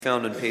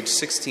Found on page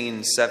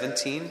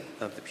 1617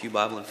 of the Pew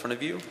Bible in front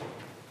of you.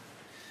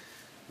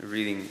 We're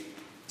reading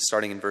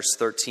starting in verse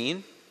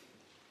 13.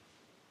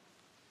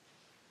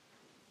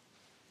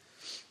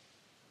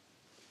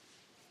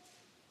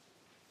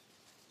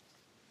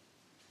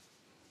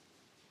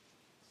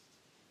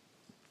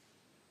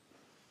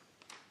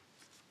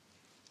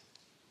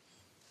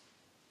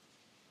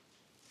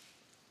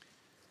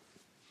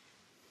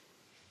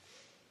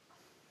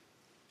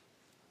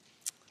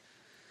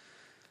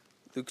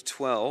 Luke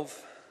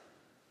 12,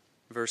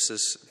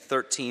 verses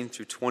 13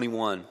 through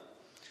 21.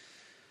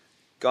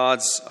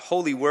 God's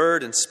holy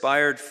word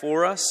inspired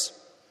for us,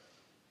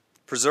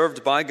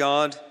 preserved by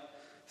God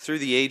through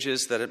the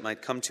ages that it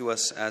might come to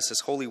us as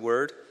his holy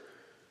word.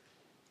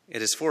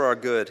 It is for our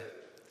good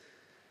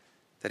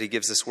that he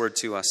gives this word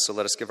to us, so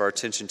let us give our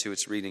attention to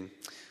its reading.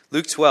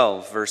 Luke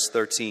 12, verse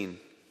 13.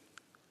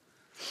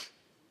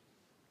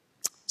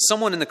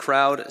 Someone in the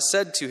crowd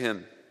said to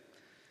him,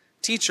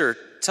 "Teacher,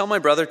 tell my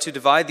brother to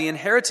divide the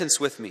inheritance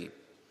with me."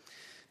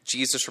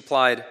 Jesus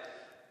replied,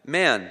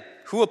 "Man,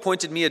 who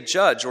appointed me a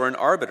judge or an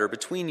arbiter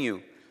between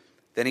you?"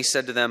 Then he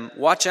said to them,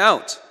 "Watch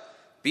out.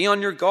 Be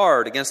on your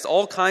guard against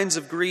all kinds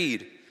of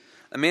greed.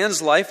 A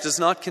man's life does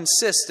not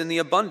consist in the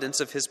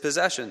abundance of his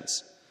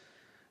possessions."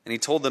 And he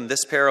told them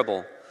this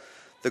parable.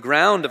 The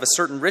ground of a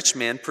certain rich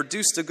man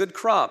produced a good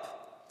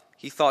crop.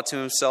 He thought to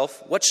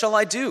himself, "What shall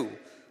I do?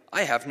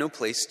 I have no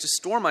place to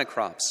store my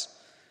crops."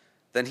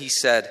 Then he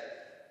said,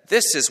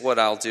 "This is what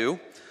I'll do.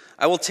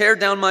 I will tear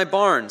down my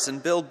barns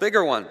and build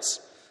bigger ones,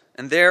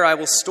 and there I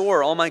will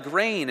store all my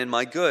grain and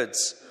my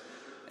goods.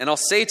 And I'll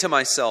say to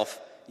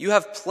myself, you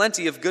have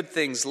plenty of good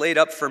things laid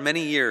up for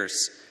many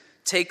years.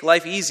 Take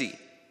life easy,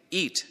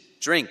 eat,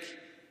 drink,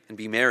 and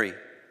be merry."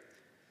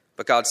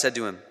 But God said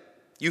to him,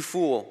 "You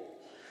fool,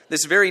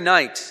 this very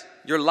night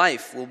your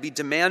life will be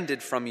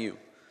demanded from you.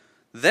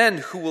 Then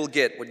who will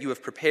get what you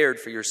have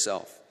prepared for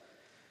yourself?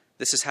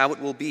 This is how it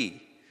will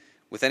be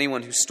with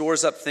anyone who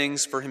stores up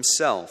things for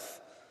himself,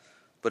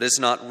 but is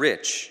not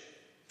rich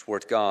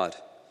toward God."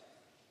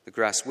 The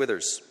grass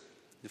withers,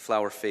 the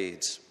flower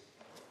fades.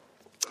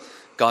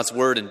 God's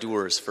word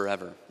endures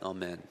forever.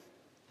 Amen.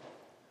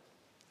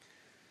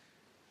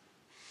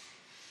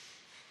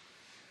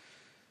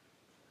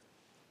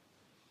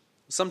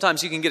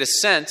 Sometimes you can get a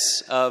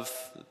sense of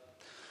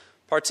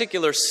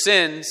particular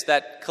sins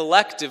that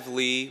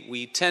collectively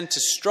we tend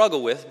to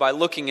struggle with by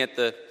looking at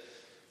the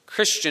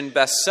Christian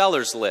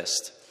bestsellers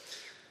list.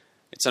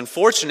 It's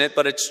unfortunate,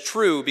 but it's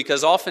true,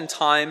 because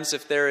oftentimes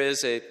if there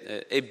is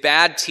a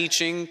bad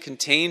teaching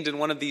contained in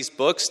one of these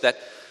books that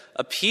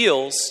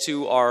appeals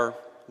to our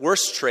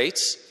worst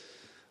traits,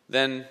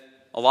 then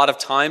a lot of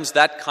times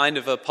that kind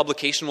of a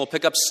publication will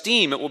pick up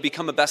steam. It will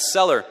become a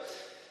bestseller.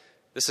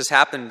 This has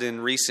happened in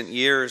recent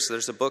years.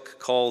 There's a book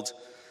called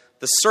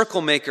The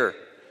Circle Maker.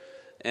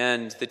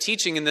 And the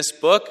teaching in this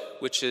book,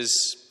 which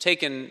is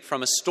taken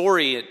from a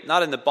story,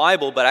 not in the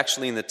Bible, but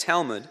actually in the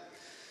Talmud,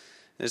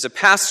 there's a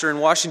pastor in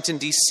Washington,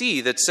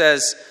 D.C. that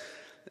says,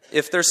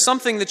 if there's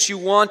something that you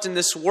want in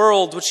this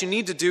world, what you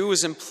need to do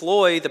is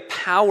employ the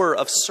power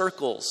of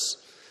circles.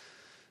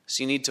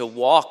 So you need to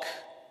walk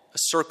a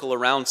circle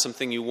around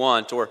something you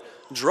want, or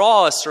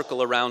draw a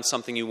circle around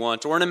something you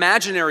want, or an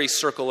imaginary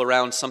circle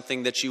around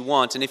something that you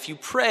want. And if you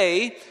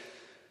pray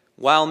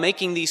while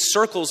making these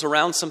circles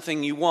around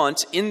something you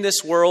want in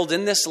this world,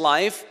 in this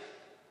life,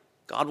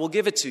 God will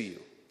give it to you.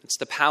 It's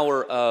the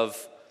power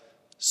of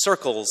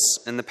circles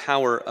and the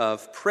power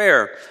of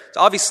prayer.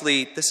 So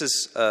obviously, this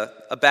is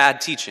a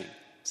bad teaching.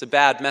 It's a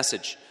bad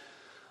message.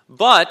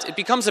 But it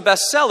becomes a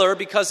bestseller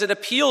because it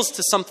appeals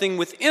to something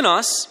within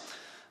us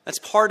that's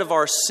part of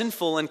our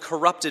sinful and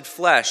corrupted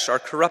flesh, our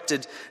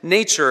corrupted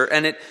nature,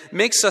 and it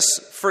makes us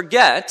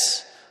forget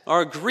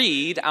our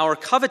greed, our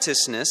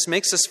covetousness,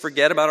 makes us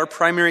forget about our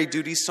primary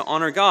duties to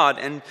honor God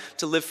and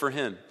to live for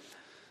Him.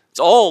 It's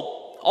all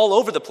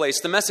over the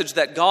place, the message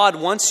that God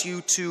wants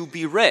you to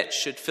be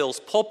rich. It fills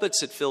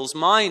pulpits, it fills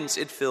minds,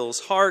 it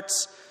fills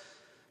hearts.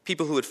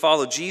 People who would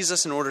follow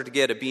Jesus in order to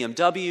get a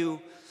BMW,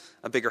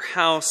 a bigger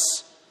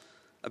house,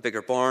 a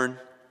bigger barn.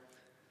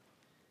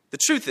 The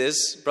truth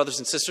is, brothers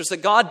and sisters,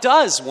 that God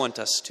does want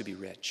us to be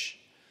rich,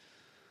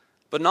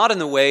 but not in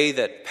the way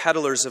that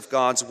peddlers of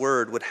God's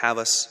word would have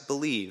us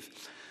believe.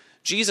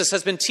 Jesus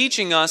has been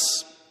teaching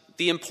us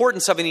the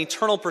importance of an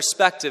eternal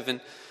perspective, and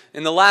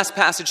in the last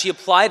passage, he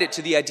applied it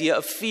to the idea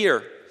of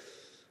fear.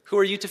 Who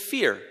are you to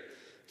fear?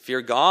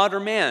 Fear God or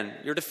man?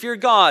 You're to fear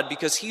God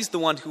because he's the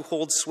one who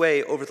holds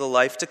sway over the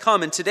life to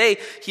come. And today,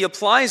 he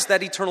applies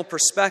that eternal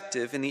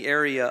perspective in the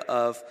area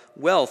of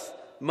wealth,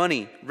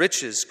 money,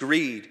 riches,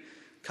 greed,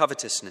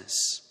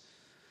 covetousness.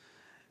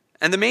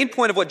 And the main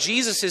point of what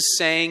Jesus is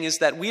saying is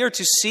that we are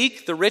to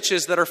seek the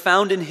riches that are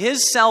found in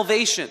his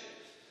salvation.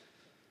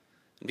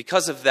 And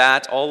because of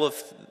that, all of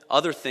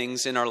other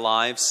things in our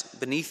lives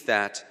beneath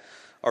that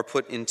are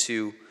put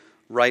into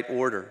right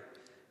order.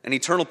 An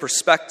eternal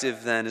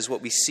perspective, then, is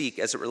what we seek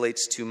as it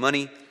relates to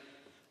money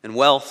and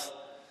wealth.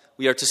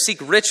 We are to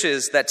seek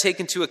riches that take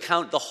into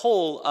account the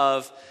whole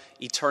of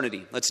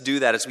eternity. Let's do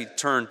that as we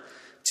turn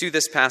to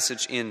this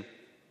passage in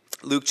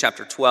Luke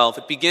chapter 12.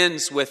 It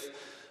begins with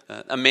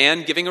a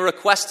man giving a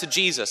request to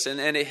Jesus, and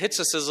it hits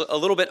us as a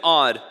little bit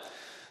odd.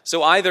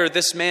 So either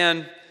this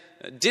man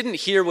didn't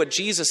hear what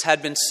Jesus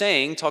had been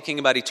saying, talking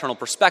about eternal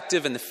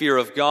perspective and the fear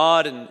of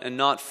God and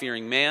not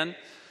fearing man.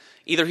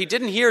 Either he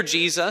didn't hear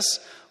Jesus,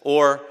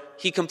 or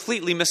he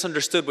completely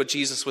misunderstood what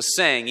Jesus was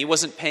saying. He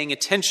wasn't paying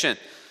attention.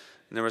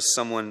 And there was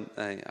someone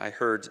I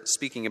heard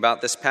speaking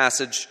about this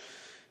passage,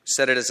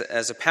 said it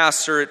as a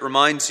pastor. It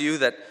reminds you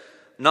that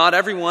not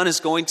everyone is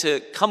going to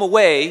come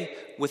away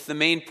with the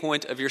main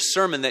point of your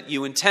sermon that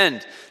you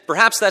intend.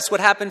 Perhaps that's what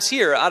happens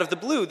here. Out of the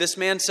blue, this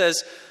man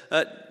says,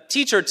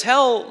 "Teacher,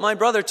 tell my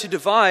brother to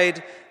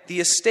divide the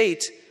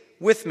estate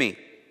with me."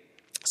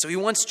 So he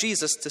wants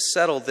Jesus to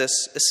settle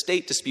this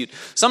estate dispute.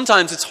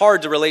 Sometimes it's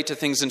hard to relate to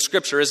things in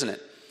Scripture, isn't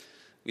it?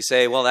 We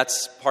say, well,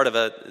 that's part of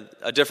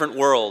a different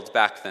world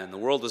back then. The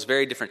world was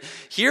very different.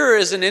 Here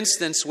is an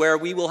instance where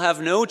we will have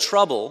no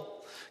trouble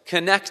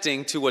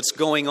connecting to what's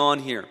going on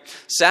here.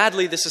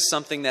 Sadly, this is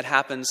something that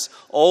happens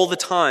all the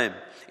time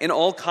in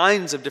all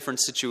kinds of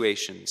different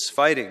situations,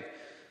 fighting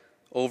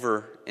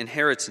over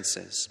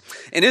inheritances.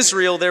 In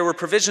Israel, there were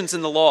provisions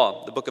in the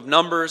law, the book of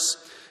Numbers,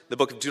 the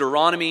book of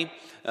Deuteronomy,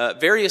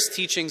 various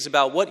teachings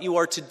about what you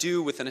are to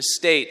do with an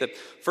estate. The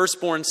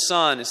firstborn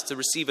son is to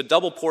receive a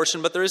double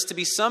portion, but there is to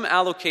be some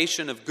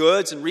allocation of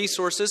goods and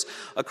resources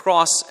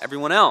across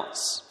everyone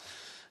else.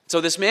 So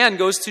this man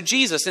goes to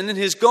Jesus, and in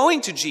his going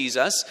to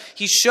Jesus,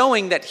 he's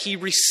showing that he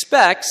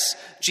respects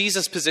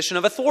Jesus' position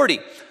of authority.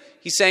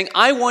 He's saying,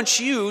 I want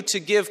you to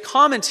give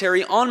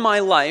commentary on my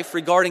life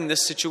regarding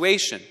this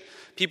situation.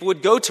 People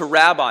would go to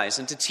rabbis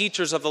and to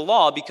teachers of the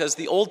law because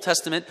the Old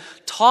Testament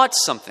taught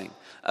something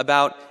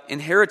about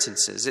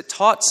inheritances. It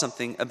taught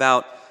something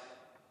about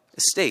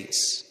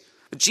estates.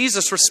 But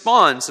Jesus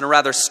responds in a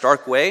rather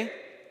stark way.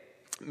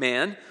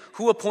 Man,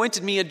 who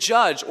appointed me a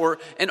judge or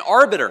an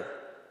arbiter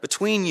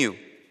between you?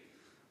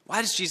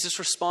 Why does Jesus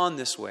respond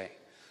this way?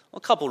 Well, a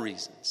couple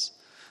reasons.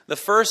 The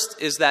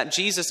first is that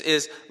Jesus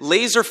is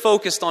laser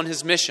focused on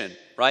his mission,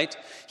 right?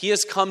 He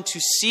has come to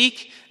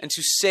seek and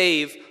to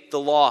save the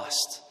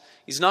lost.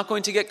 He's not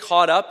going to get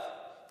caught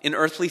up in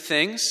earthly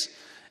things.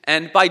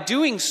 And by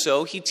doing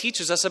so, he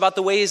teaches us about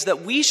the ways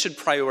that we should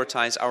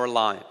prioritize our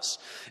lives.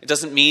 It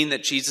doesn't mean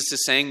that Jesus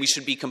is saying we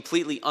should be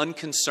completely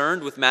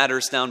unconcerned with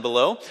matters down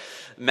below.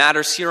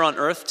 Matters here on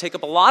earth take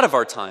up a lot of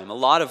our time, a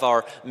lot of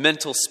our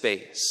mental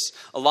space,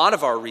 a lot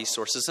of our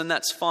resources, and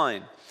that's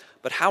fine.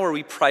 But how are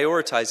we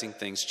prioritizing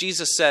things?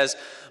 Jesus says,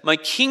 my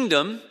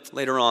kingdom,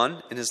 later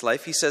on in his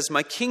life, he says,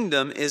 my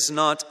kingdom is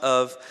not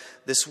of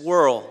this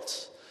world.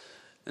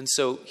 And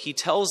so he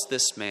tells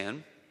this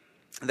man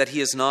that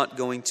he is not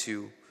going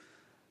to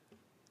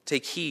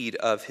take heed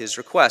of his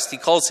request. He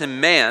calls him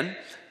man,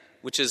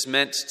 which is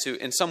meant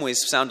to, in some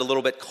ways, sound a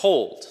little bit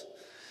cold.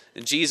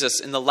 And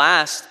Jesus, in the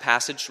last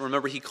passage,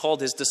 remember, he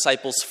called his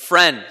disciples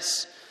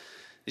friends.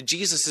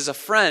 Jesus is a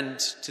friend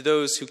to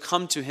those who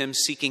come to him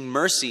seeking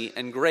mercy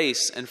and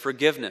grace and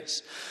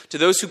forgiveness, to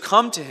those who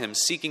come to him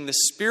seeking the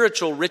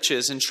spiritual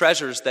riches and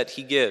treasures that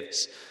he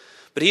gives.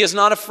 But he is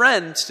not a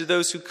friend to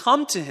those who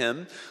come to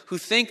him who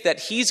think that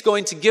he's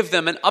going to give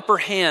them an upper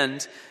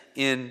hand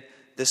in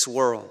this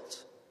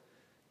world.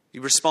 He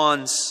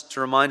responds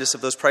to remind us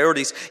of those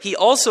priorities. He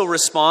also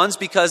responds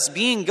because,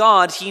 being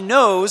God, he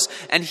knows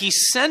and he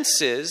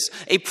senses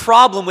a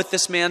problem with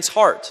this man's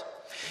heart.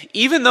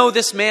 Even though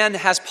this man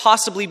has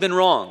possibly been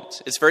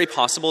wronged, it's very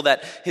possible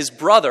that his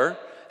brother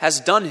has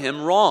done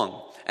him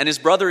wrong, and his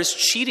brother is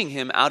cheating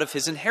him out of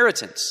his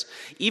inheritance.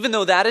 Even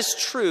though that is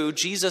true,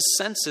 Jesus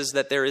senses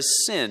that there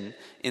is sin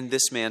in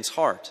this man's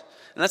heart.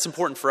 And that's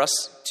important for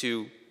us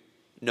to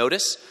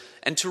notice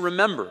and to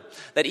remember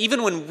that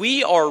even when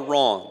we are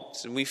wronged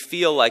and we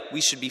feel like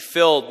we should be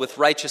filled with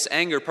righteous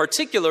anger,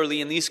 particularly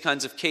in these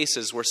kinds of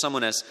cases where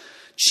someone has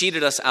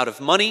cheated us out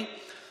of money,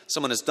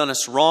 someone has done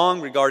us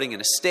wrong regarding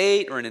an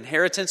estate or an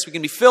inheritance, we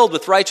can be filled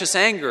with righteous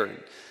anger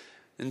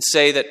and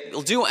say that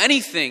we'll do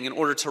anything in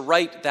order to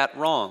right that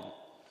wrong.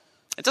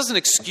 It doesn't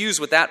excuse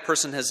what that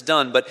person has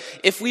done, but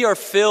if we are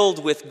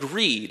filled with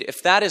greed,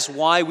 if that is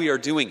why we are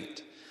doing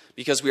it,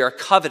 because we are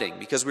coveting,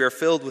 because we are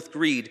filled with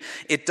greed,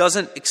 it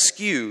doesn't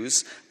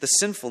excuse the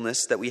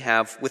sinfulness that we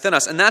have within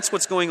us. And that's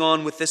what's going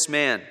on with this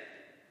man.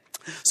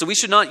 So we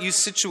should not use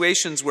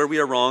situations where we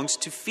are wronged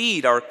to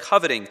feed our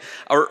coveting,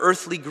 our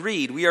earthly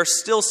greed. We are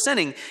still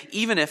sinning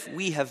even if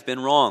we have been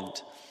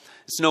wronged.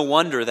 It's no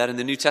wonder that in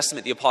the New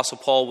Testament the Apostle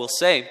Paul will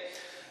say,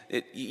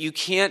 you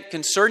can't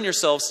concern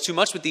yourselves too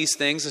much with these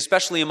things,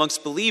 especially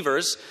amongst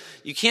believers.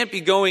 You can't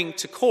be going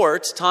to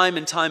court time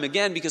and time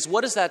again, because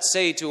what does that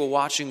say to a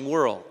watching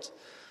world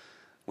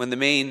when the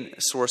main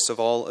source of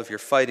all of your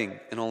fighting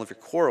and all of your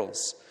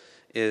quarrels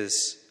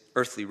is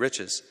earthly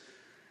riches?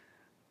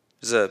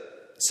 There's a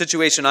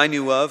situation I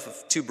knew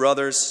of two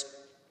brothers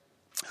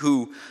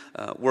who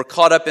were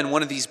caught up in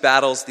one of these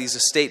battles, these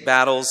estate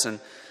battles, and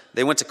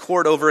they went to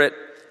court over it.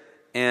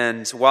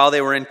 And while they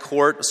were in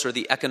court, sort of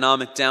the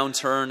economic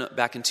downturn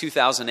back in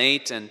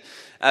 2008, and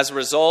As a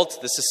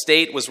result, this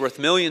estate was worth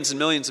millions and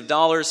millions of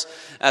dollars.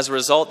 As a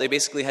result, they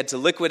basically had to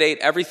liquidate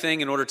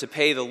everything in order to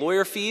pay the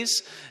lawyer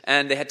fees,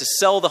 and they had to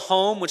sell the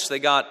home, which they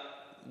got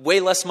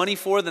way less money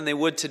for than they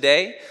would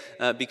today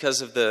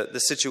because of the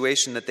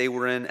situation that they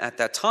were in at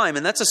that time.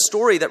 And that's a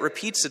story that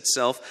repeats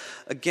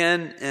itself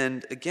again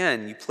and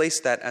again. You place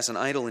that as an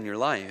idol in your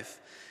life,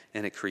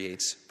 and it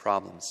creates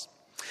problems.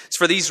 It's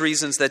for these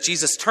reasons that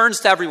Jesus turns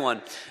to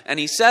everyone, and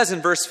he says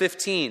in verse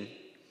 15,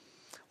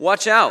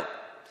 "Watch out.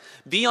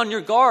 Be on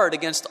your guard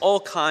against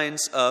all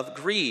kinds of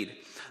greed.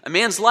 A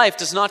man's life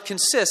does not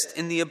consist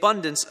in the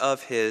abundance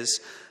of his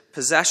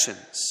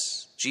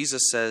possessions."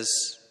 Jesus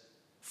says,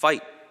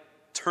 fight,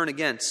 turn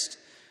against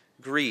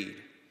greed.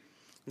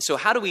 And so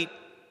how do we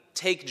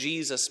take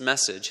Jesus'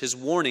 message, his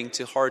warning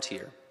to heart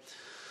here?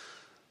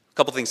 A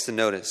couple things to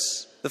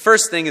notice. The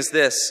first thing is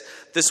this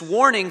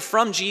warning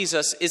from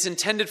Jesus is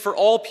intended for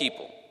all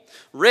people,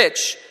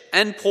 rich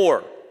and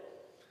poor.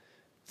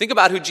 Think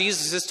about who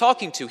Jesus is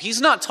talking to. He's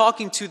not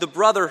talking to the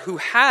brother who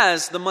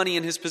has the money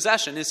in his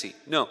possession, is he?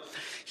 No.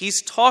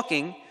 He's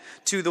talking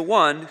to the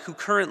one who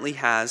currently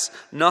has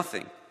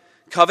nothing.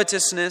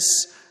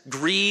 Covetousness,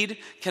 greed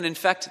can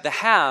infect the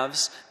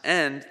haves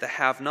and the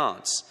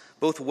have-nots.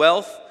 Both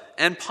wealth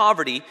and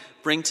poverty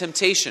bring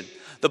temptation.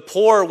 The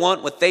poor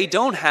want what they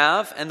don't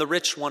have, and the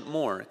rich want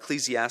more.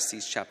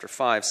 Ecclesiastes chapter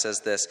 5 says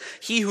this,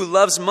 "He who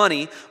loves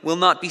money will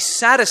not be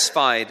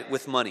satisfied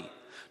with money,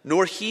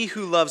 nor he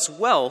who loves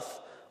wealth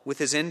with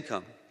his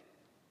income."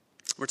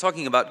 We're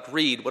talking about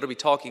greed. What are we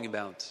talking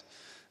about?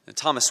 And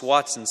Thomas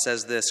Watson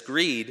says this,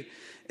 "Greed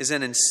is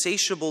an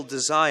insatiable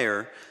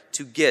desire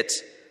to get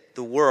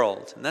the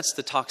world." And that's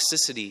the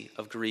toxicity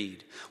of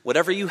greed.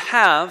 Whatever you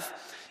have,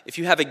 if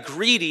you have a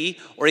greedy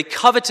or a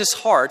covetous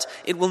heart,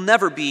 it will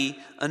never be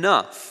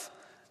enough.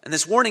 And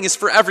this warning is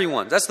for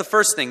everyone. That's the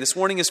first thing. This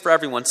warning is for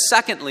everyone.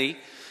 Secondly,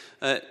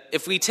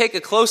 if we take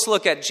a close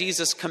look at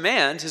Jesus'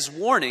 command, his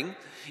warning,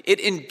 it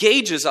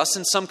engages us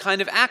in some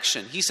kind of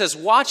action. He says,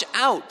 watch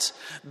out,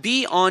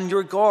 be on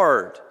your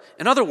guard.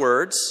 In other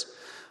words,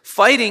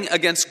 fighting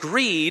against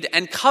greed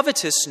and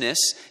covetousness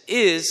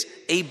is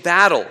a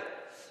battle.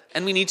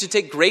 And we need to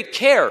take great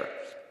care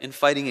in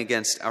fighting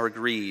against our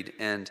greed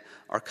and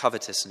our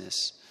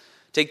covetousness.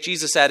 Take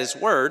Jesus at his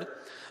word.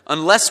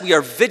 Unless we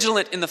are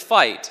vigilant in the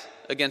fight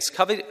against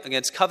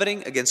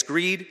coveting, against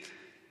greed,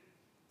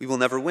 we will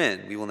never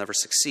win. We will never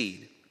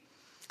succeed.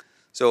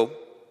 So,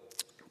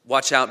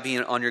 watch out,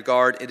 being on your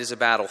guard. It is a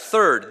battle.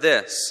 Third,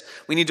 this.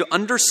 We need to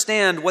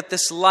understand what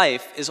this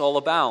life is all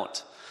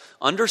about.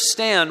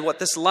 Understand what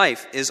this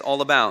life is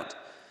all about.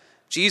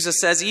 Jesus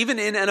says, even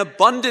in an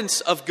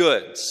abundance of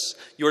goods,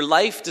 your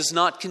life does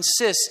not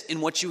consist in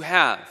what you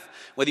have.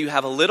 Whether you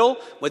have a little,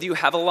 whether you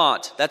have a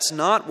lot. That's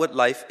not what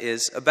life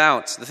is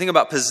about. The thing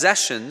about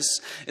possessions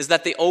is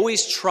that they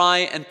always try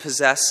and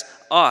possess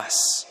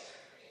us.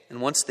 And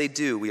once they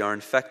do, we are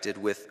infected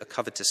with a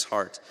covetous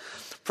heart.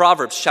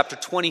 Proverbs chapter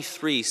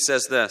 23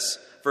 says this,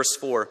 verse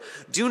 4,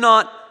 "Do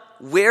not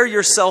wear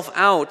yourself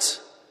out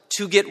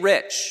to get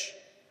rich.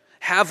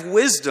 Have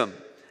wisdom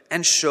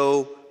and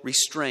show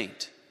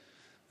restraint."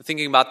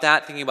 Thinking about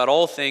that, thinking about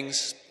all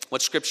things,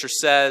 what Scripture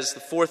says, the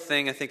fourth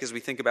thing, I think, as we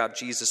think about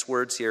Jesus'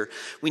 words here,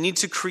 we need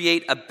to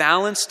create a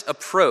balanced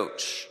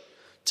approach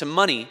to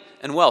money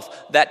and wealth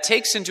that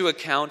takes into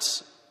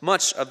account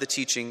much of the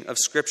teaching of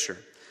Scripture.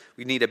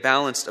 We need a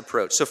balanced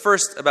approach. So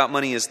first about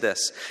money is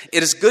this.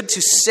 It is good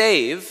to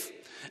save,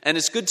 and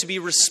it's good to be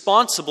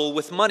responsible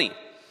with money.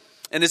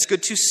 And it's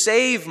good to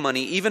save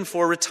money, even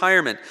for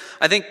retirement.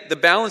 I think the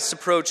balanced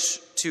approach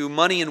to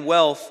money and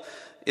wealth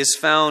is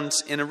found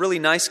in a really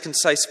nice,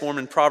 concise form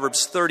in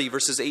Proverbs 30,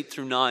 verses 8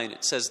 through 9.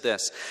 It says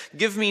this,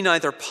 "Give me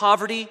neither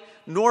poverty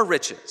nor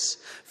riches.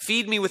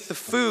 Feed me with the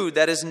food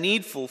that is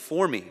needful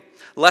for me,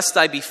 lest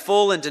I be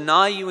full and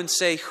deny you and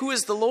say, 'Who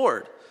is the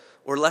Lord?'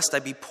 Or lest I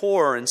be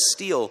poor and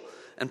steal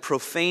and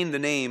profane the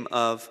name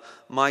of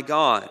my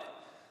God."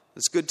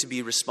 It's good to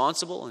be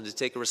responsible and to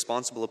take a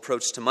responsible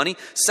approach to money.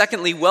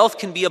 Secondly, wealth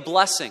can be a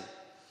blessing.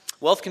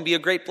 Wealth can be a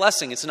great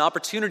blessing. It's an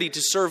opportunity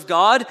to serve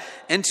God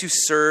and to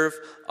serve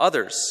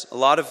others. A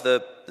lot of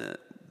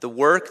the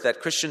work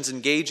that Christians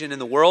engage in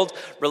the world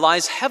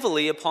relies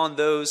heavily upon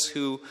those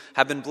who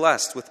have been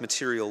blessed with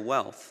material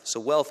wealth. So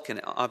wealth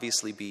can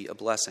obviously be a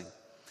blessing.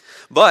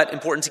 But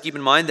important to keep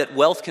in mind that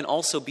wealth can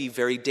also be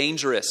very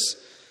dangerous.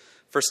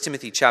 1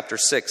 Timothy chapter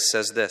 6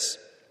 says this,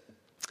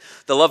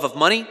 "The love of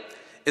money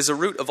is a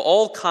root of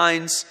all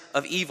kinds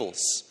of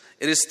evils.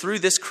 It is through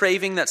this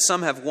craving that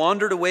some have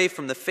wandered away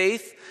from the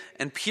faith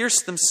and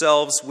pierced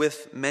themselves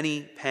with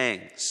many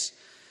pangs."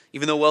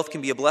 Even though wealth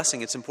can be a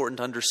blessing, it's important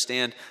to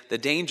understand the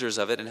dangers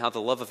of it and how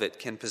the love of it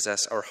can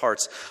possess our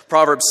hearts.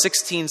 Proverbs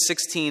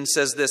 16:16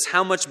 says this,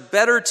 "How much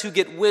better to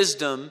get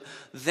wisdom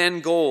than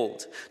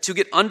gold. To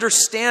get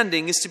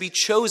understanding is to be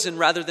chosen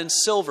rather than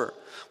silver."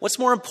 What's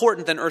more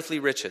important than earthly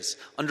riches?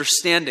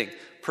 Understanding,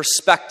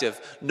 perspective,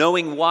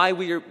 knowing why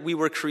we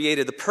were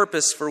created, the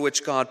purpose for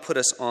which God put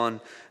us on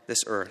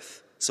this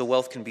earth. So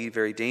wealth can be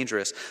very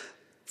dangerous.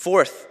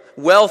 Fourth,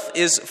 wealth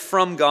is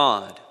from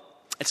God.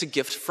 It's a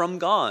gift from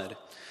God.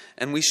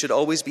 and we should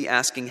always be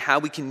asking how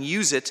we can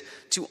use it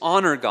to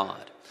honor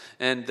God.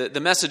 And the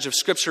message of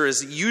Scripture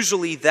is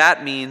usually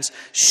that means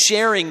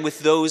sharing with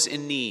those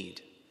in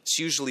need. It's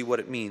usually what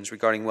it means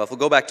regarding wealth. We'll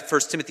go back to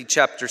 1 Timothy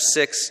chapter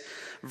 6,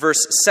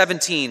 verse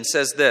 17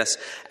 says this,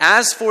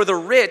 "As for the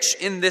rich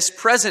in this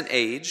present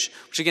age,"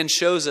 which again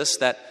shows us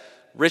that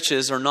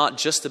riches are not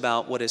just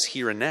about what is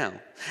here and now.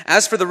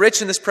 "As for the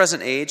rich in this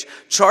present age,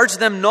 charge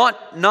them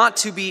not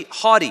to be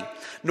haughty,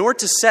 nor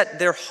to set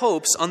their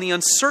hopes on the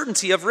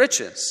uncertainty of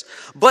riches,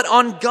 but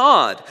on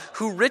God,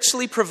 who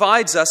richly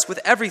provides us with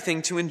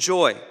everything to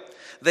enjoy.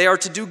 They are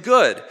to do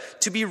good,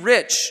 to be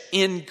rich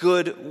in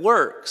good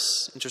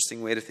works."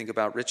 Interesting way to think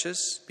about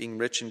riches, being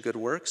rich in good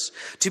works.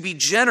 "To be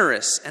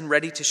generous and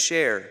ready to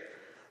share,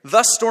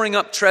 thus storing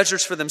up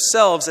treasures for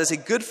themselves as a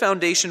good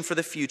foundation for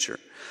the future,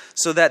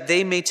 so that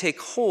they may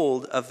take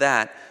hold of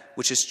that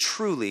which is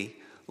truly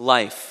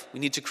life."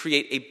 We need to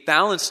create a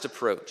balanced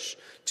approach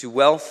to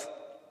wealth,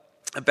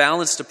 a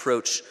balanced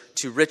approach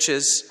to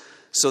riches,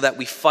 so that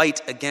we fight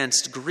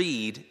against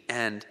greed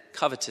and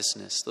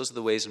covetousness. Those are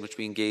the ways in which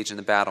we engage in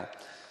the battle.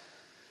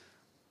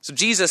 So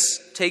Jesus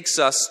takes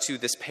us to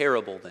this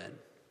parable then,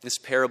 this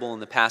parable in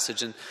the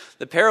passage. And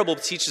the parable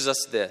teaches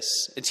us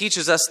this. It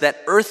teaches us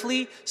that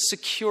earthly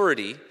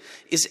security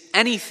is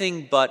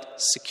anything but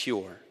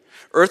secure.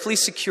 Earthly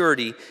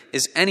security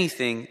is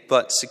anything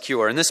but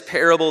secure. In this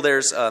parable,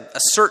 there's a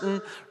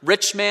certain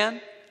rich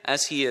man,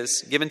 as he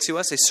is given to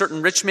us, a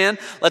certain rich man.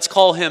 Let's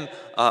call him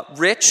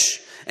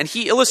rich. And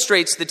he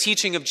illustrates the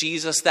teaching of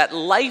Jesus that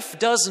life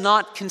does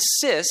not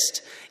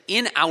consist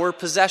in our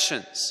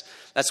possessions.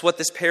 That's what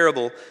this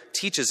parable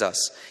teaches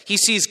us. He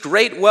sees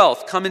great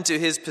wealth come into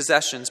his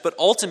possessions, but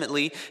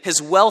ultimately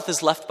his wealth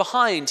is left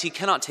behind. He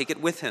cannot take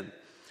it with him.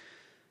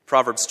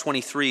 Proverbs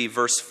 23,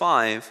 verse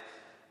 5,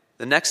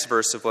 the next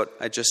verse of what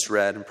I just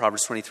read in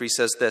Proverbs 23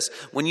 says this,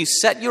 "When you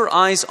set your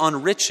eyes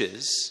on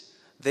riches,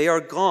 they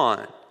are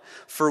gone.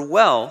 For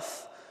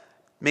wealth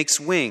makes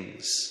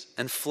wings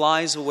and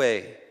flies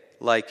away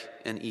like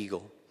an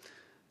eagle."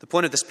 The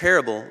point of this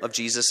parable of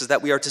Jesus is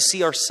that we are to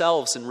see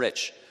ourselves in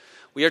rich.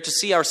 We are to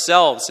see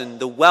ourselves in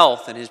the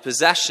wealth and his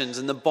possessions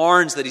and the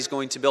barns that he's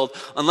going to build.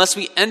 Unless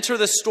we enter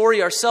the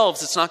story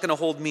ourselves, it's not going to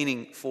hold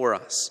meaning for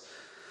us.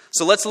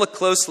 So let's look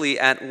closely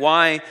at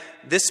why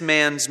this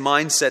man's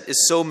mindset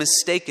is so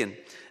mistaken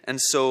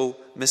and so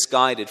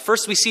misguided.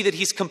 First, we see that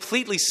he's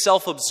completely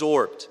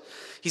self-absorbed.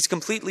 He's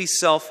completely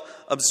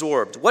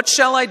self-absorbed. "What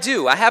shall I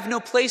do? I have no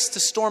place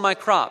to store my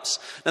crops."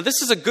 Now, this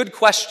is a good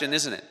question,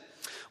 isn't it?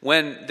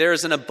 When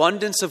there's an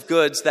abundance of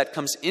goods that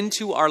comes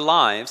into our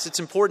lives, it's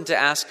important to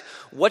ask,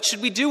 what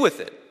should we do with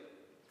it?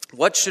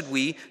 What should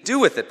we do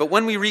with it? But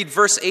when we read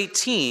verse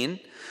 18,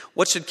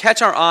 what should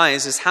catch our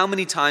eyes is how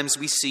many times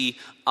we see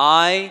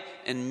I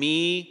and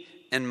me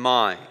and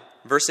my.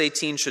 Verse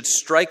 18 should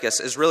strike us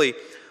as really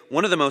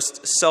one of the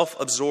most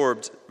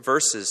self-absorbed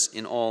verses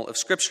in all of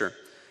Scripture.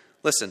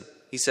 Listen.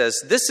 He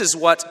says, "This is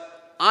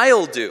what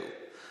I'll do.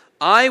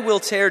 I will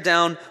tear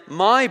down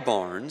my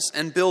barns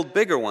and build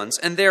bigger ones,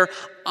 and there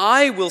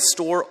I will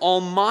store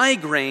all my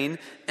grain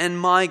and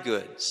my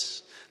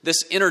goods."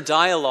 This inner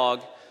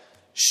dialogue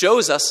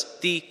shows us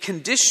the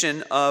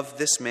condition of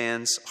this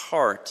man's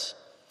heart.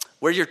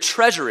 Where your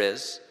treasure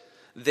is,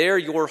 there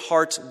your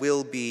heart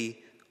will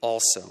be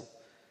also.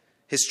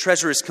 His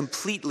treasure is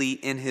completely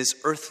in his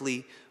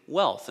earthly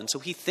wealth, and so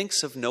he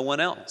thinks of no one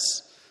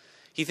else.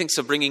 He thinks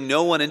of bringing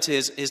no one into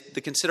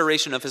the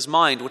consideration of his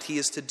mind, what he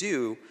is to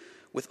do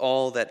with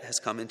all that has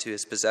come into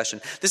his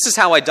possession. This is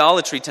how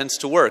idolatry tends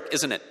to work,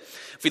 isn't it?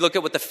 If we look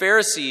at what the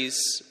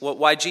Pharisees,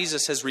 why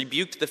Jesus has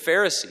rebuked the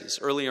Pharisees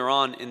earlier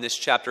on in this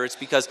chapter, it's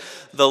because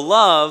the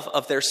love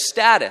of their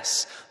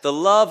status, the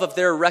love of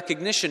their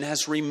recognition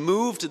has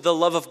removed the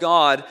love of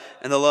God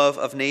and the love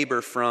of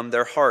neighbor from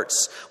their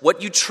hearts.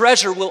 What you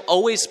treasure will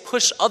always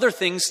push other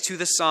things to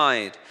the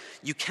side.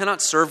 You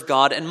cannot serve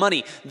God and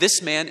money.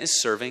 This man is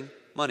serving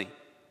money.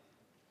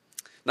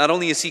 Not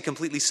only is he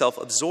completely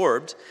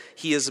self-absorbed,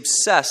 he is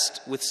obsessed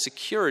with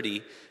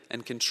security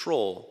and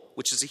control,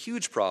 which is a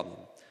huge problem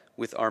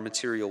with our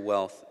material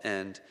wealth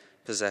and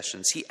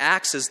possessions. He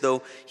acts as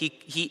though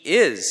he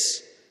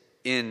is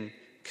in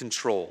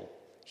control.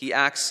 He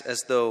acts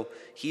as though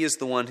he is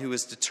the one who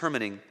is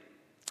determining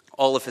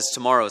all of his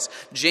tomorrows.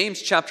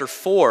 James chapter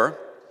 4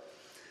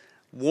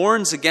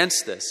 warns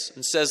against this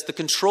and says the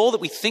control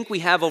that we think we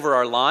have over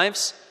our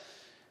lives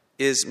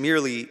is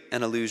merely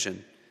an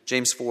illusion.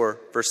 James 4,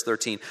 verse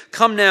 13.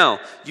 "Come now,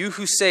 you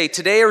who say,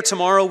 today or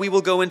tomorrow we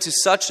will go into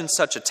such and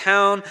such a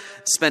town,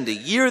 spend a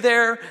year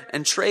there,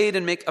 and trade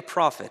and make a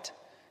profit.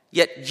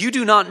 Yet you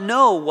do not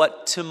know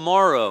what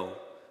tomorrow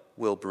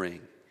will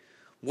bring.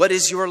 What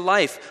is your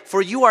life?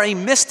 For you are a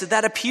mist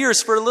that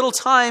appears for a little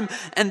time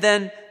and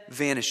then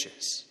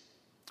vanishes."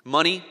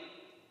 Money,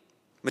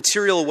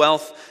 material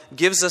wealth,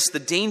 gives us the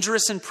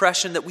dangerous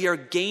impression that we are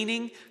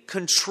gaining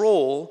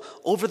control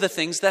over the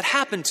things that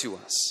happen to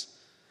us.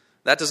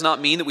 That does not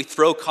mean that we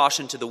throw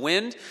caution to the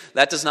wind.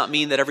 That does not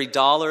mean that every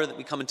dollar that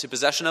we come into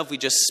possession of, we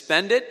just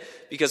spend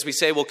it because we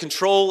say, well,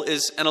 control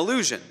is an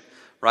illusion,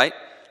 right?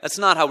 That's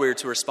not how we're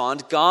to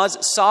respond. God's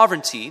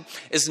sovereignty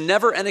is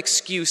never an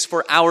excuse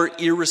for our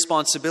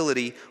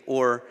irresponsibility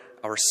or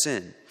our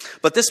sin.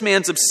 But this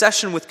man's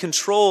obsession with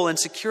control and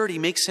security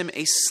makes him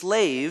a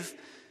slave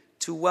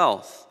to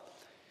wealth.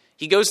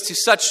 He goes to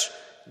such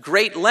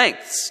great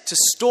lengths to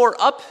store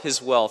up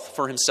his wealth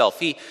for himself.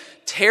 He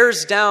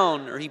tears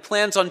down, or he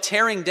plans on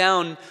tearing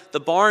down, the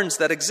barns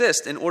that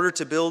exist in order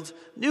to build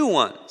new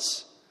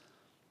ones.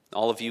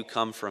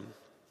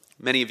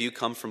 Many of you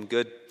come from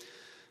good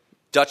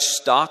Dutch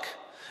stock.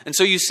 And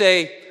so you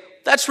say,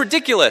 that's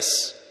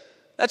ridiculous.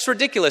 That's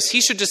ridiculous. He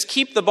should just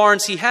keep the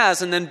barns he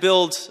has and then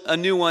build a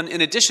new one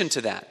in addition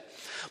to that.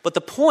 But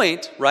the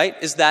point, right,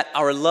 is that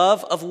our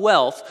love of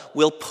wealth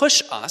will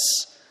push us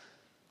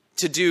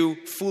to do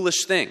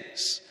foolish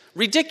things,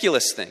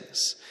 ridiculous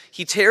things.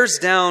 He tears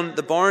down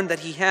the barn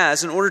that he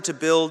has in order to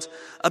build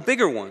a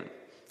bigger one.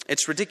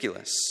 It's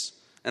ridiculous.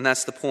 And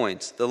that's the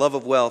point. The love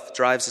of wealth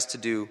drives us to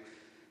do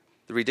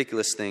the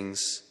ridiculous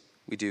things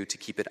we do to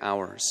keep it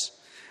ours.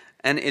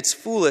 And it's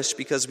foolish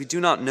because we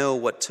do not know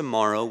what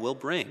tomorrow will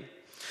bring.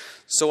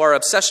 So our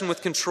obsession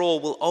with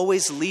control will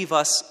always leave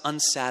us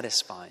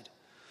unsatisfied.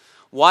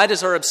 Why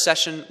does our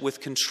obsession with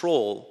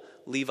control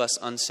leave us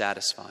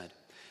unsatisfied?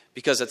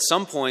 Because at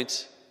some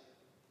point,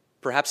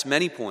 perhaps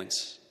many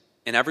points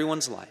in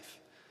everyone's life,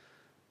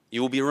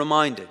 you will be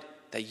reminded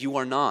that you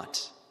are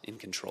not in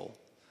control,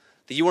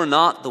 that you are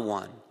not the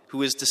one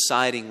who is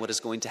deciding what is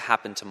going to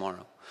happen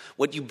tomorrow,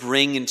 what you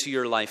bring into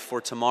your life for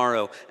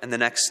tomorrow and the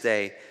next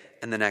day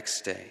and the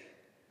next day.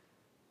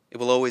 It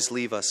will always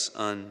leave us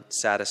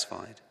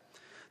unsatisfied.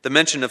 The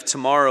mention of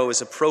tomorrow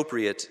is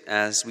appropriate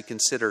as we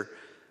consider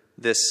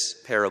this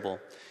parable.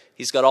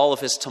 He's got all of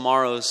his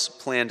tomorrows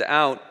planned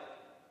out,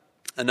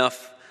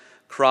 enough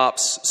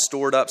crops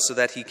stored up so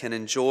that he can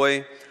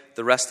enjoy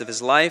the rest of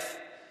his life.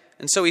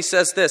 And so he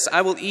says this,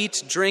 I will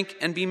eat, drink,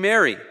 and be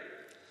merry.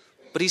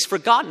 But he's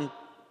forgotten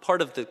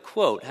part of the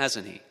quote,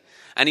 hasn't he?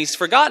 And he's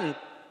forgotten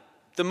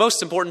the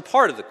most important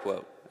part of the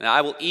quote.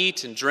 I will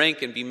eat and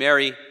drink and be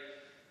merry,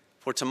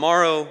 for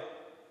tomorrow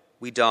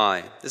we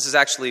die. This is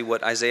actually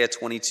what Isaiah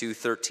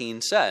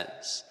 22:13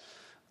 says.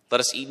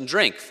 Let us eat and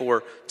drink,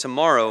 for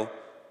tomorrow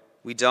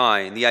we die.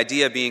 And the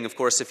idea being, of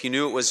course, if you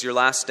knew it was your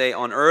last day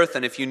on earth,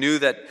 and if you knew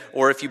that,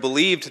 or if you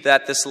believed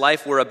that this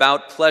life were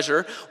about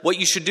pleasure, what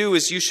you should do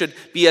is you should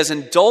be as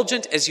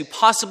indulgent as you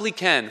possibly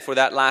can for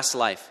that last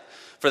life,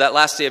 for that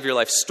last day of your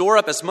life. Store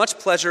up as much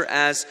pleasure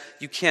as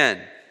you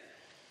can.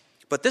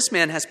 But this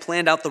man has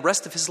planned out the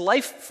rest of his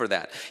life for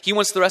that. He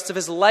wants the rest of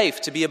his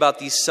life to be about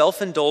these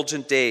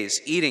self-indulgent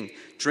days, eating,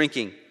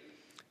 drinking,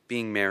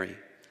 being merry.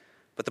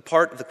 But the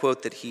part of the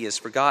quote that he has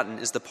forgotten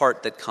is the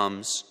part that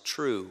comes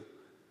true.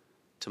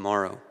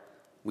 Tomorrow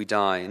we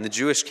die. In the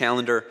Jewish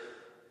calendar,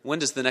 when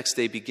does the next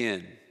day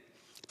begin?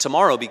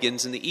 Tomorrow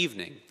begins in the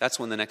evening. That's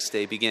when the next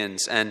day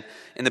begins. And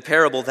in the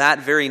parable, that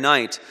very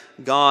night,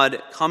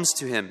 God comes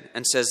to him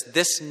and says,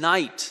 this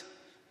night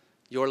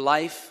your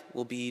life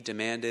will be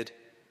demanded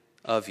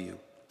of you.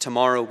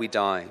 Tomorrow we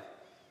die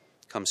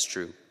comes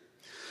true.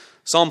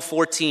 Psalm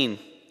 14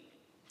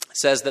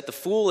 says that the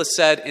fool has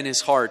said in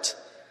his heart,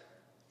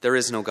 there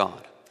is no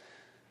God.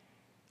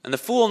 And the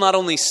fool not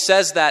only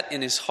says that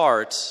in his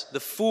heart,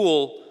 the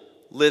fool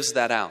lives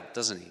that out,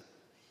 doesn't he?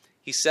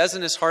 He says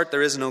in his heart,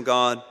 there is no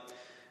God,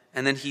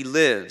 and then he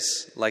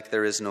lives like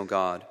there is no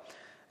God.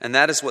 And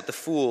that is what the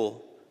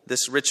fool,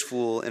 this rich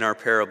fool in our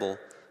parable,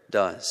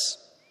 does.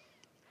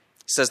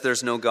 He says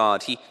there's no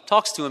God. He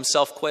talks to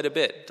himself quite a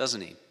bit,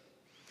 doesn't he?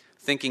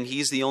 Thinking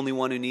he's the only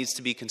one who needs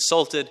to be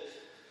consulted,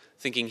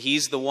 thinking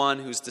he's the one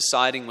who's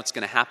deciding what's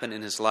going to happen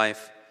in his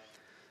life.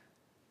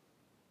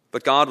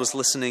 But God was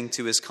listening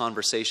to his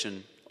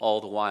conversation all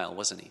the while,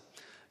 wasn't he?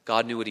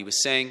 God knew what he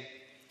was saying.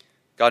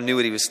 God knew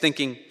what he was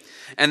thinking.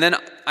 And then,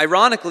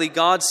 ironically,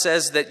 God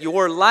says that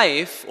your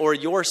life or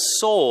your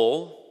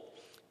soul,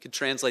 you could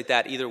translate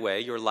that either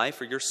way, your life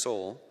or your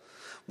soul,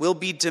 will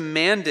be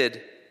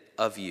demanded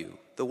of you.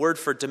 The word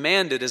for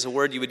demanded is a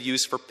word you would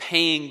use for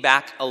paying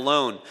back a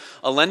loan.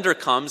 A lender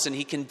comes and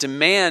he can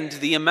demand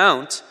the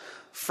amount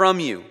from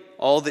you,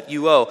 all that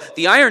you owe.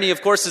 The irony,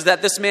 of course, is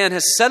that this man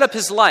has set up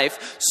his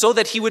life so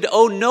that he would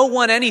owe no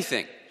one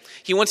anything.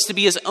 He wants to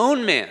be his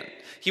own man.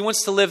 He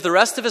wants to live the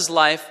rest of his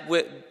life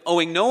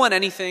owing no one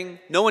anything.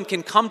 No one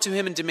can come to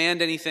him and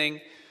demand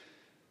anything.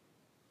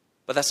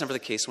 But that's never the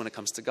case when it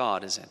comes to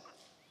God, is it?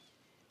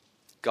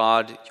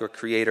 God, your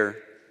creator,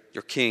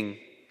 your king,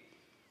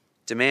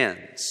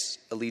 demands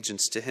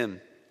allegiance to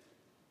him.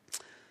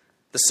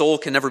 The soul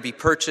can never be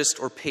purchased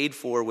or paid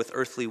for with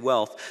earthly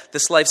wealth.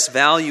 This life's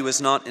value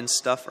is not in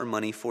stuff or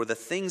money, for the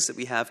things that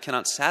we have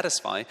cannot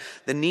satisfy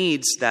the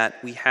needs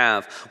that we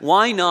have.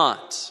 Why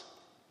not?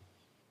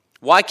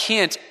 Why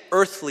can't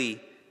earthly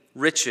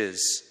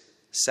riches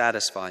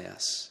satisfy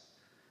us?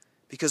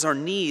 Because our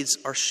needs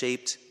are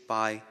shaped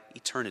by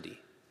eternity.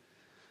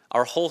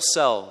 Our whole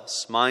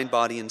selves, mind,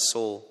 body, and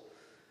soul,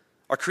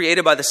 are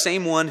created by the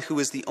same one who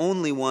is the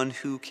only one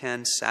who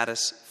can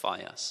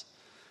satisfy us.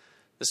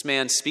 This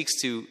man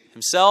speaks to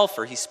himself,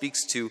 or he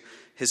speaks to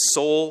his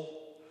soul.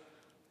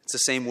 It's the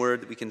same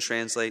word that we can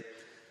translate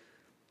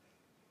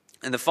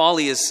And the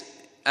folly is,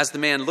 as the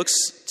man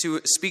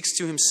speaks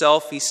to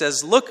himself, he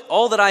says, "Look,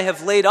 all that I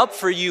have laid up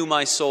for you,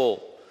 my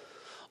soul.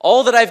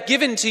 All that I've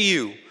given to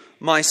you,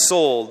 my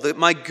soul,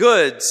 my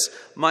goods,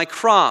 my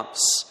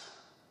crops."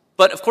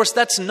 But of course,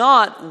 that's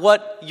not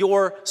what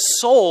your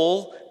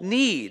soul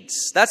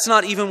needs. That's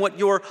not even what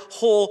your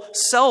whole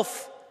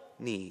self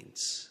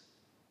needs.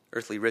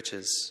 Earthly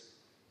riches,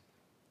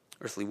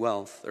 earthly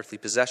wealth, earthly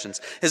possessions.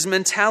 His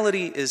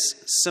mentality is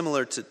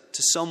similar to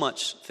so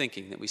much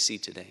thinking that we see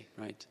today,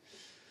 right?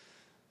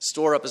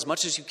 Store up as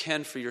much as you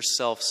can for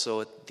yourself,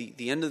 so at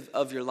the end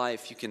of your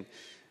life you can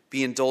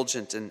be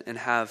indulgent and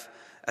have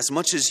as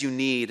much as you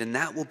need, and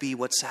that will be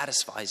what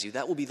satisfies you.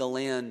 That will be the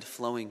land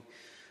flowing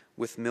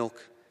with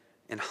milk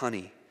and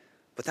honey.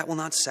 But that will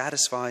not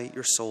satisfy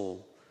your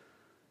soul.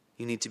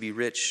 You need to be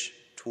rich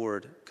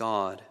toward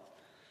God.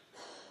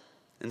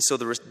 And so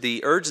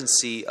the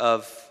urgency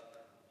of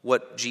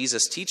what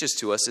Jesus teaches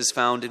to us is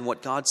found in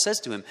what God says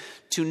to him.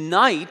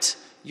 Tonight,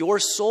 your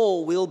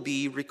soul will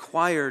be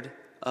required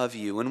of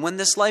you. And when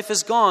this life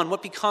is gone,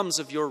 what becomes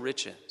of your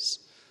riches?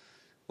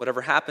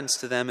 Whatever happens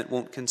to them, it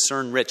won't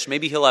concern rich.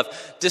 Maybe he'll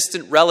have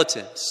distant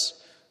relatives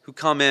who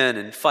come in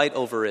and fight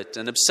over it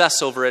and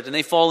obsess over it, and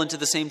they fall into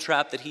the same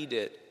trap that he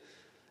did,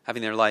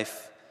 having their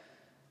life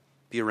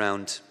be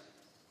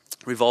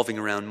revolving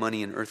around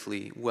money and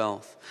earthly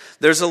wealth.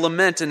 There's a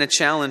lament and a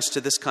challenge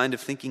to this kind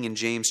of thinking in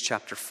James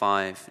chapter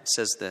 5. It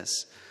says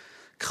this: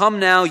 "Come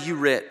now, you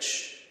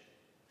rich,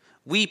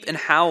 weep and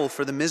howl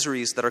for the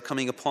miseries that are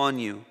coming upon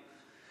you.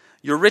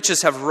 Your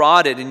riches have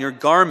rotted, and your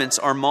garments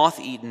are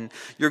moth-eaten.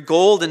 Your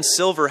gold and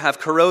silver have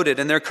corroded,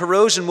 and their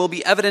corrosion will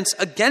be evidence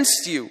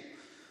against you,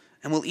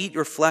 and will eat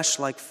your flesh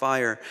like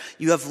fire.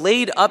 You have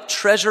laid up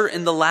treasure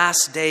in the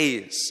last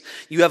days.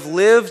 You have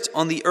lived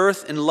on the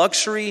earth in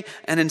luxury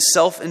and in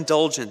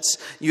self-indulgence.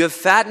 You have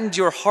fattened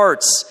your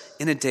hearts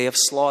in a day of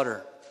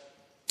slaughter."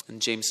 And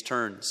James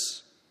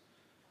turns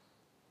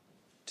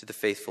to the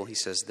faithful. He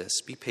says this: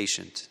 "Be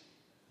patient,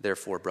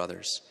 therefore,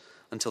 brothers,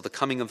 until the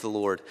coming of the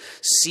Lord.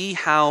 See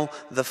how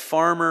the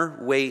farmer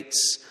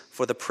waits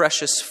for the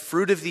precious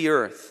fruit of the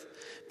earth,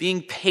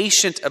 being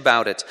patient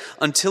about it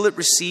until it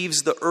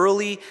receives the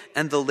early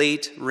and the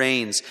late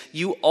rains.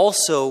 You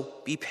also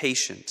be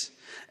patient.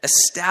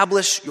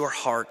 Establish your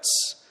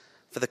hearts,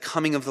 for the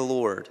coming of the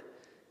Lord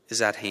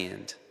is at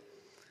hand."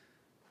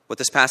 What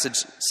this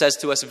passage says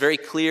to us, a very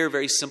clear,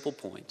 very simple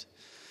point.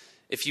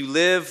 If you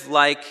live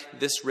like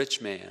this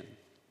rich man,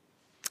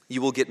 you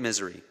will get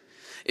misery.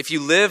 If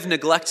you live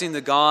neglecting the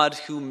God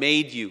who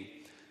made you,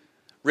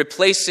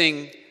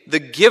 replacing the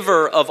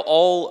giver of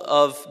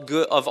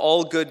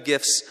all good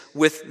gifts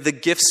with the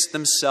gifts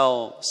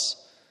themselves,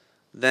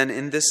 then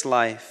in this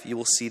life you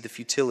will see the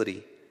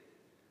futility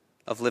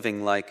of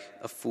living like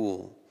a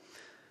fool.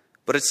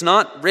 But it's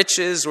not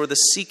riches or the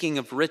seeking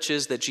of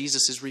riches that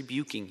Jesus is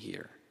rebuking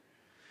here.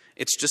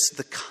 It's just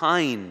the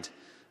kind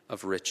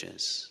of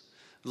riches.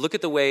 Look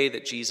at the way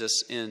that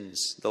Jesus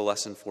ends the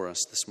lesson for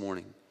us this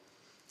morning.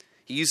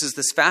 He uses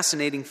this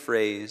fascinating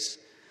phrase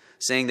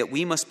saying that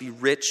we must be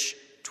rich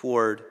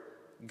toward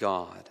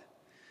God.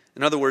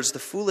 In other words, the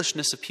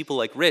foolishness of people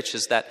like rich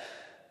is that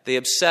they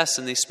obsess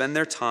and they spend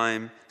their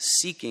time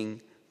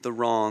seeking the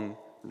wrong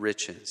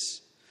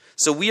riches.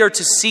 So we are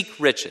to seek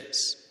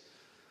riches.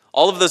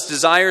 All of those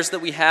desires that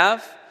we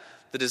have,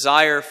 the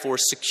desire for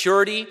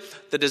security,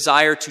 the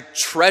desire to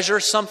treasure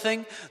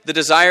something, the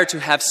desire to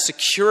have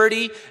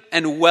security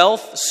and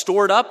wealth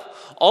stored up,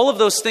 all of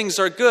those things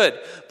are good,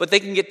 but they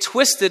can get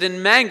twisted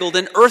and mangled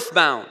and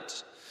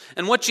earthbound.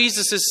 And what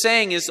Jesus is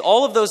saying is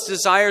all of those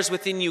desires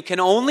within you can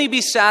only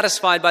be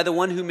satisfied by the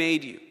one who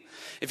made you.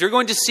 If you're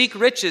going to seek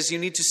riches, you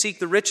need to seek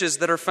the riches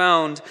that are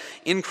found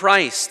in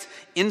Christ,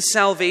 in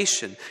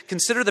salvation.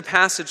 Consider the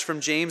passage from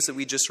James that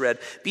we just read.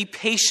 "Be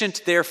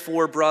patient,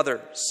 therefore,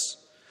 brothers,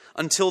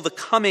 until the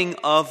coming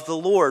of the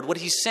Lord." What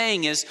he's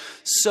saying is,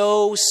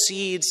 sow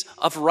seeds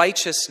of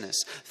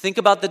righteousness. Think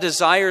about the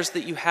desires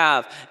that you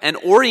have and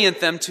orient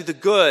them to the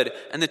good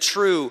and the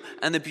true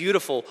and the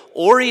beautiful.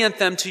 Orient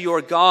them to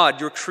your God,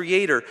 your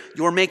Creator,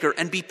 your Maker,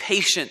 and be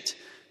patient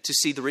to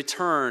see the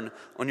return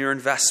on your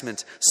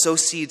investment. Sow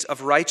seeds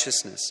of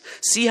righteousness.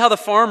 See how the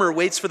farmer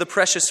waits for the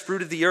precious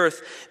fruit of the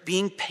earth,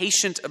 being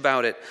patient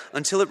about it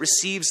until it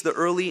receives the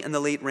early and the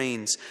late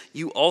rains.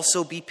 You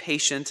also be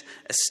patient,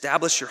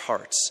 establish your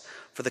hearts,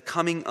 for the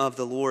coming of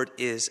the Lord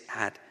is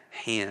at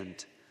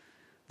hand.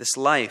 This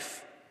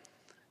life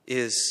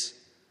is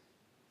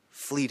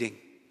fleeting.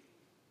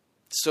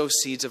 Sow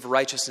seeds of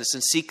righteousness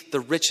and seek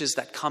the riches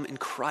that come in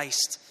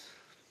Christ,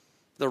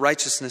 the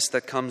righteousness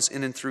that comes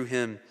in and through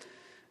him,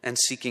 and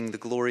seeking the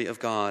glory of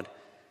God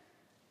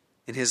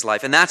in his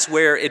life. And that's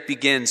where it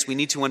begins. We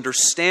need to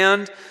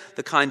understand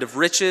the kind of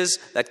riches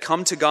that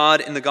come to God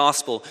in the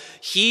gospel.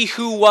 He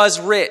who was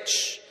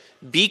rich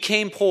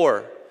became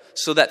poor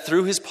so that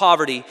through his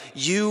poverty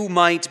you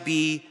might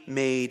be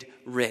made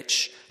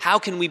rich. How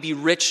can we be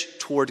rich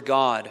toward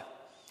God?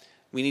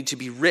 We need to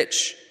be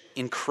rich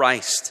in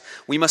Christ.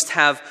 We must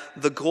have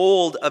the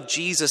gold of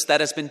Jesus that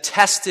has been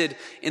tested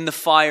in the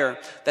fire,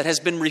 that has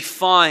been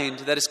refined,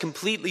 that is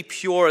completely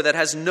pure, that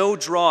has no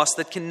dross,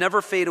 that can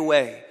never fade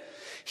away.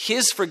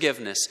 His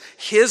forgiveness,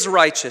 His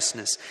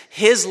righteousness,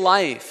 His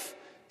life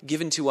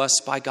given to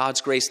us by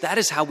God's grace. That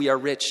is how we are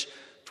rich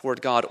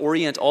toward God.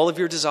 Orient all of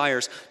your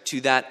desires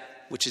to that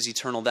which is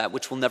eternal, that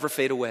which will never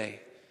fade away.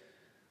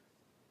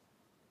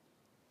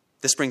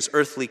 This brings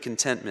earthly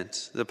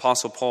contentment. The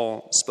Apostle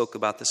Paul spoke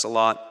about this a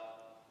lot.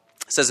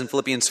 It says in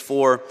Philippians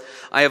 4,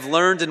 I have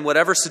learned in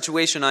whatever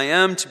situation I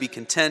am to be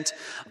content.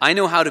 I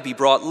know how to be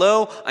brought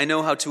low. I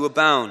know how to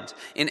abound.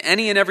 In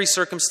any and every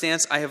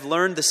circumstance, I have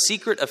learned the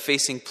secret of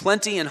facing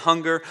plenty and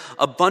hunger,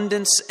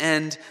 abundance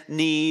and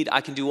need.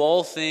 I can do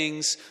all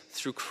things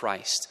through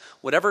Christ.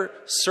 Whatever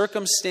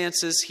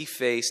circumstances he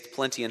faced,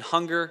 plenty and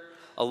hunger,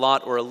 a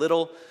lot or a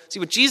little. See,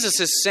 what Jesus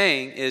is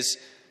saying is,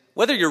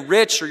 whether you're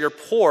rich or you're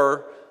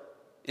poor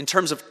in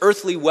terms of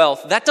earthly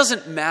wealth, that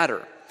doesn't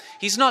matter.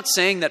 He's not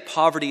saying that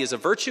poverty is a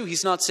virtue.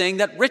 He's not saying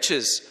that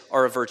riches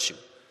are a virtue.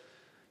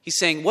 He's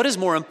saying what is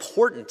more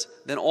important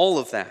than all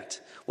of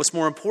that? What's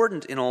more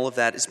important in all of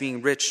that is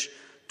being rich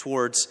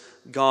towards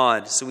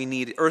God. So we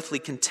need earthly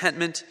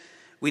contentment.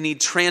 We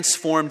need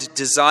transformed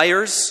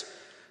desires.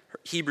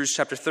 Hebrews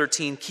chapter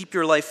 13, keep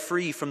your life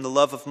free from the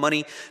love of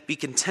money. Be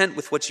content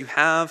with what you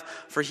have,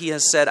 for he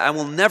has said, I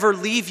will never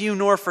leave you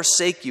nor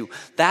forsake you.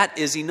 That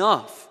is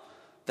enough,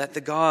 that the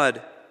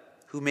God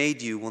who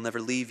made you will never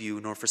leave you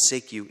nor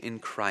forsake you in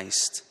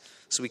Christ.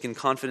 So we can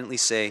confidently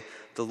say,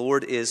 the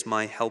Lord is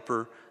my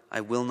helper. I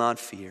will not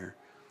fear.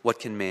 What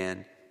can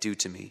man do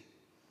to me?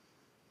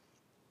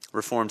 A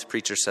Reformed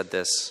preacher said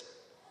this,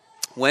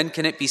 when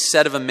can it be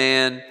said of a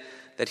man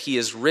that he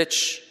is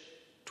rich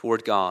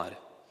toward God?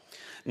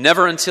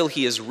 Never until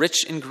he is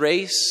rich in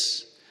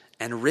grace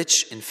and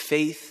rich in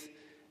faith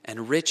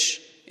and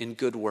rich in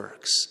good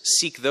works.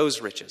 Seek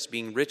those riches,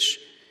 being rich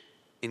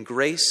in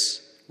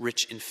grace,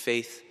 rich in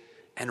faith,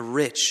 and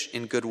rich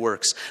in good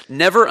works.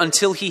 Never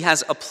until he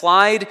has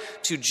applied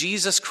to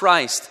Jesus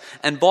Christ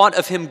and bought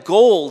of him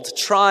gold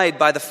tried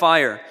by the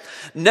fire.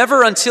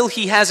 Never until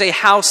he has a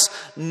house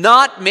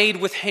not made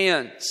with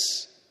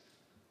hands.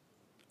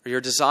 Or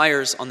your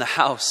desires on the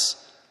house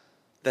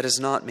that is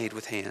not made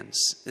with hands.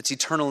 It's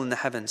eternal in the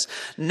heavens.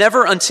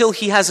 Never until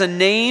he has a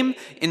name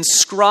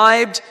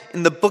inscribed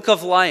in the book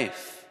of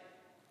life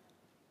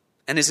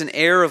and is an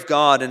heir of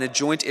God and a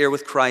joint heir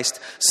with Christ.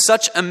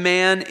 Such a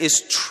man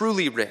is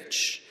truly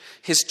rich.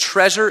 His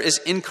treasure is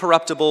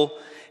incorruptible.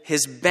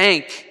 His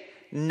bank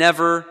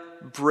never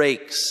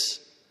breaks.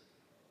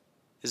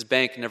 His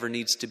bank never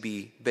needs to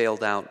be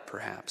bailed out,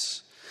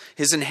 perhaps.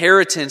 His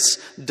inheritance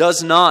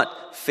does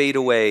not fade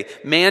away.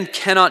 Man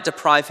cannot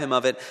deprive him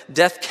of it.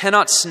 Death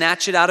cannot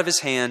snatch it out of his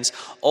hands.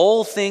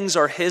 All things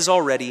are his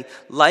already.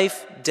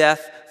 Life,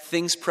 death,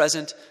 things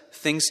present,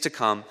 things to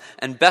come.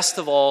 And best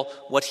of all,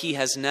 what he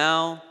has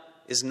now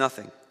is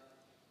nothing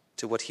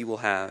to what he will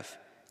have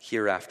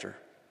hereafter.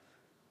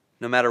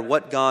 No matter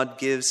what God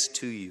gives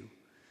to you,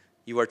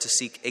 you are to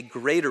seek a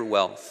greater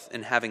wealth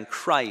in having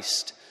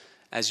Christ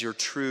as your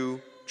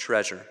true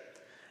treasure,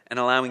 and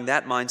allowing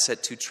that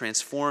mindset to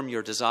transform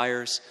your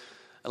desires,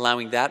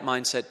 allowing that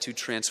mindset to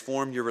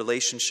transform your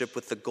relationship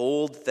with the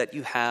gold that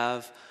you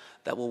have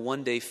that will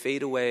one day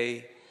fade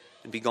away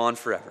and be gone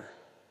forever.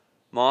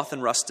 Moth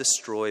and rust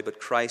destroy, but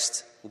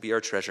Christ will be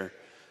our treasure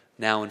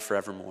now and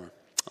forevermore.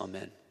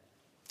 Amen.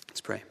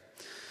 Let's pray.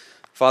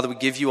 Father, we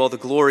give you all the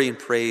glory and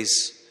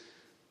praise.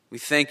 We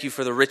thank you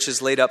for the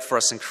riches laid up for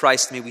us in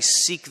Christ. May we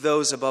seek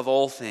those above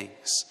all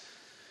things.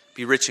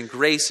 Be rich in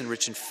grace and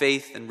rich in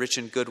faith and rich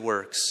in good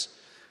works.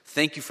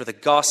 Thank you for the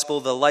gospel,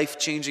 the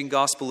life-changing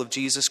gospel of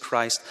Jesus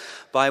Christ,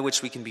 by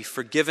which we can be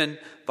forgiven,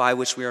 by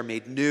which we are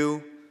made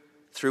new,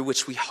 through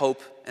which we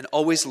hope and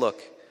always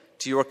look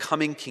to your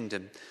coming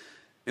kingdom.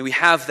 May we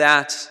have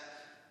that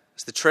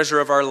as the treasure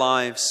of our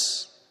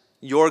lives,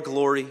 your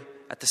glory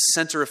at the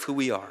center of who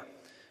we are.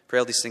 Pray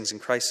all these things in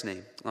Christ's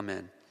name.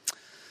 Amen.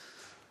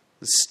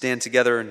 Let's stand together and